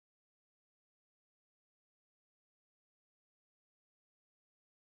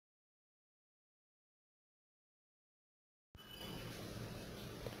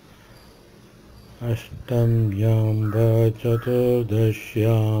अष्टम्यां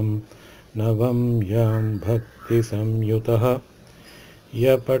चतुर्दश्यां नवम्यां भक्तिसंयुतः य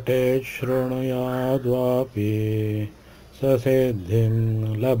पठेत् शृणुयाद्वापि स सिद्धिं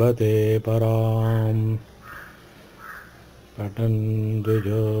लभते पराम्। पठन्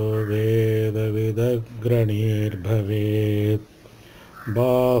द्विजो वेदविदग्रणीर्भवेत्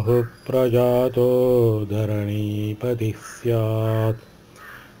बाहुप्रजातो धरणीपतिः स्यात्।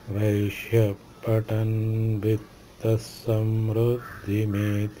 वैश्यः पठन् वित्तः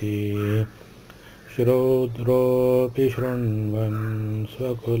समृद्धिमेति शूद्रोऽपि शृण्वन्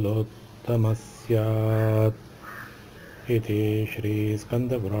स्वकुलोत्तमः स्यात्। इति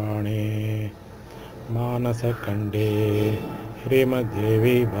श्रीस्कन्दपुराणे मानसखण्डे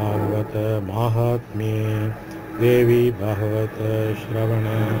श्रीमद्देवी भागवत माहात्म्ये देवी भागवत श्रवण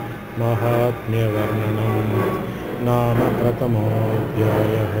माहात्म्यवर्णनं नाम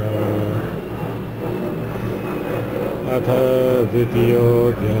प्रथमोऽध्यायः। अथ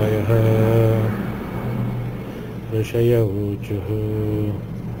द्वितीयोऽध्यायः। ऋषय ऊचुः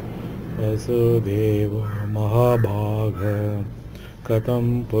वसुदेव महाभाग कथं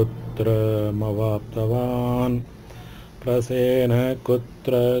पुत्रमवाप्तवान् प्रसेन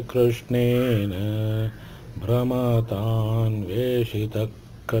कुत्र कृष्णेन भ्रमतान्वेषितः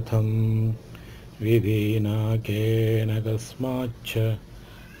कथं विधिना केन कस्माच्च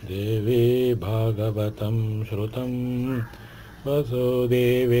देवी भागवतं श्रुतं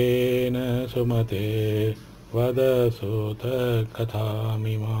वसुदेवेन सुमते वद सूत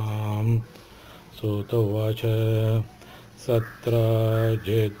कथामिमाम्। सूत उवाच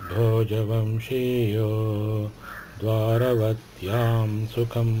सत्राजिद्भोजवंशीयो द्वारवत्यां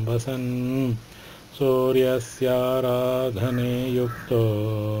सुखं वसन् सूर्यस्याराधने युक्तो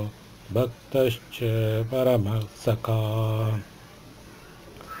भक्तश्च परमः सखा।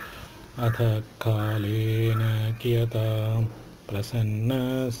 अथ कालेन कियता प्रसन्न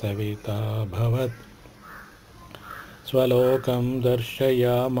सविताभवत् स्वलोकं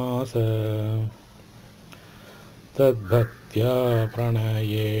दर्शयामास तद्भक्त्या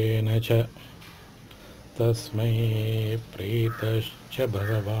प्रणयेन च तस्मै प्रीतश्च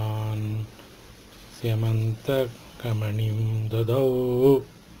भगवान् स्यमन्तकमणिं ददौ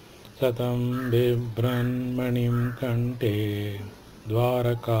सतं बिभ्रन्मणिं कण्ठे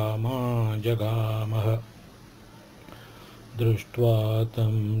द्वारकामा जगामः। दृष्ट्वा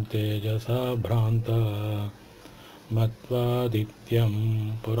तं तेजसा भ्रान्ता मत्वादित्यं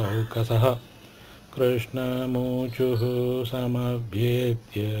पुरौकसः कृष्णमूचुः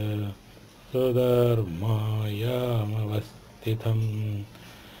समभ्येत्य सुधर्मायामवस्थितं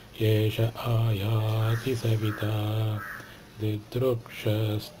एष आयाति सविता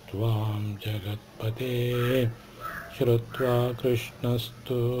दिदृक्षस्त्वां जगत्पते। श्रुत्वा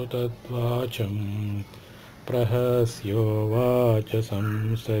कृष्णस्तु तद्वाचं प्रहस्योवाच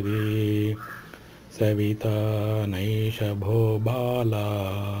संसदि सविता नैष भो बाला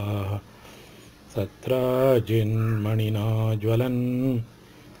सत्राजिन्मणिना ज्वलन्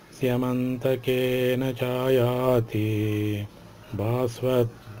स्यमन्तकेन चायाति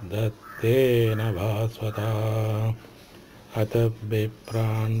भास्वद्दत्तेन भास्वता। अत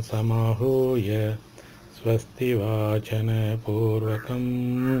विप्रान् समाहूय स्वस्ति वाचनपूर्वकं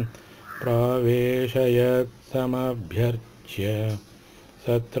प्रावेशयत् समभ्यर्च्य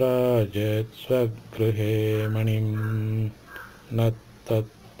सत्राजित् स्वगृहे मणिं न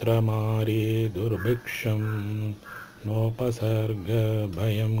तत्र मारी दुर्भिक्षं नोपसर्ग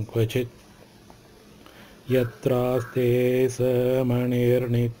भयं क्वचित् यत्रास्ते स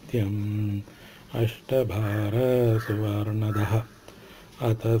मणिर्नित्यम् अष्टभारसुवर्णदः।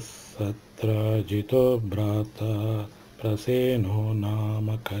 अतः सत्राजितो भ्राता प्रसेनो नाम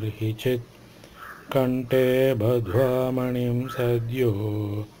कर्हिचित् कण्ठे बद्ध्वा मणिं सद्यो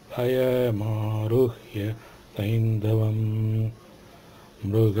अयमारुह्य सैन्धवम्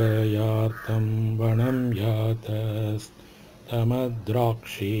मृगयार्थं वनं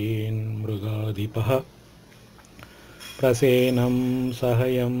यातस्तमद्राक्षीन् मृगाधिपः प्रसेनं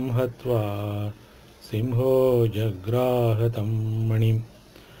सहयं हत्वा सिंहो जग्राहतं मणिं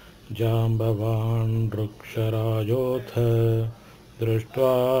जाम्बवान् वृक्षराजोऽथ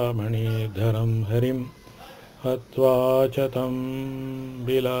दृष्ट्वा मणिधरं हरिं हत्वा च तं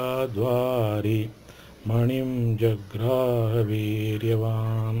बिलाद्वारि मणिं जग्राह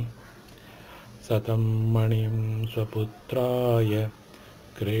वीर्यवान्। सतं मणिं स्वपुत्राय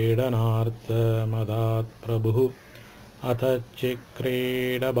क्रीडनार्थमदात् प्रभुः अथ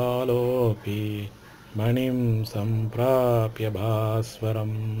चिक्रीडबालोऽपि मणिं सम्प्राप्य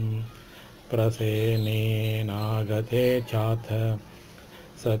भास्वरं प्रसेनेनागते चाथ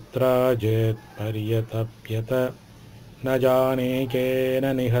सत्राजेत् पर्यतप्यत न जाने केन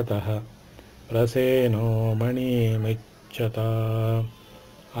निहतः प्रसेनो मणिमिच्छता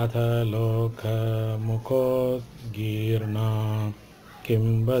अथ लोकमुखोद्गीर्णा किं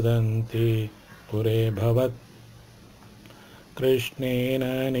वदन्ति पुरे भवत् कृष्णेन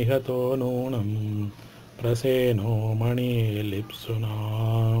निहतो नूनं प्रसेनो मणिलिप्सुना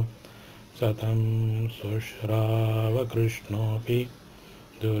सतं शुश्रावकृष्णोऽपि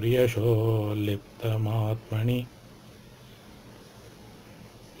दुर्यशो लिप्तमात्मनि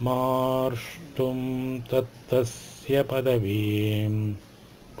मार्ष्टुं तत्तस्य पदवीं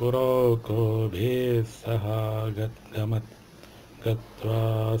पुरोकोभिः सह गद्गमत् गत्वा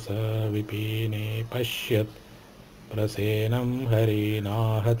स विपिने पश्यत् प्रसेनं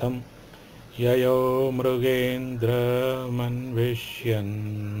हरिणाहतं ययो मृगेन्द्रमन्विष्यन्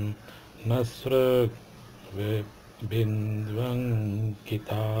न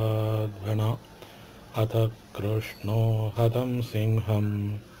सृग्बिन्द्वङ्किताध्वना अथ कृष्णो हतं सिंहं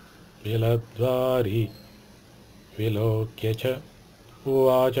विलद्वारि विलोक्य च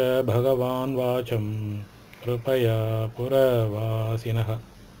उवाच भगवान् वाचं कृपया पुरवासिनः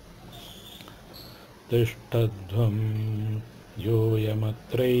तिष्ठध्वं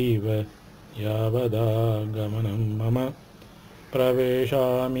यूयमत्रैव यावदागमनं मम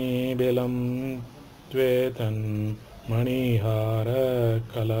प्रवेशामि बिलं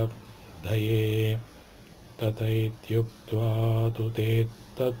त्वेतन्मणिहारकलब्धये तथैत्युक्त्वा तु ते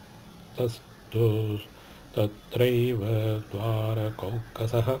तत्तस्तु तत्रैव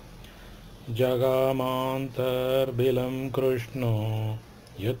द्वारकौकसः जगामान्तर्बिलं कृष्णो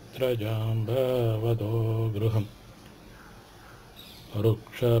यत्र जाम्बवदो गृहम्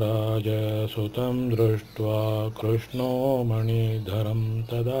रुक्षराजसुतं दृष्ट्वा कृष्णो मणिधरं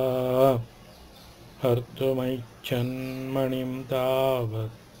तदा हर्तुमैच्छन्मणिं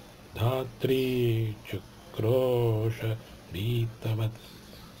तावत् धात्री चुक्रोश भीतवत्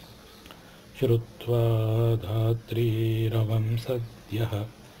श्रुत्वा धात्रीरवं सद्यः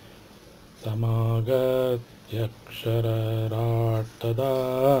समागत्यक्षरराट् तदा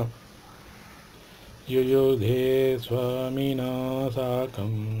युयुधे स्वामिना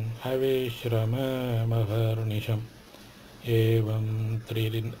साकम् अविश्रममहर्निशम् एवं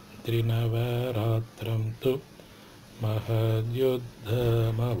त्रिनवरात्रं तु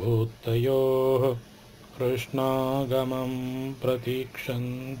महद्युद्धमभूत्तयोः कृष्णागमं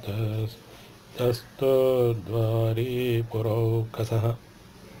प्रतीक्षन्तस्तस्तद्वारि पुरौकसः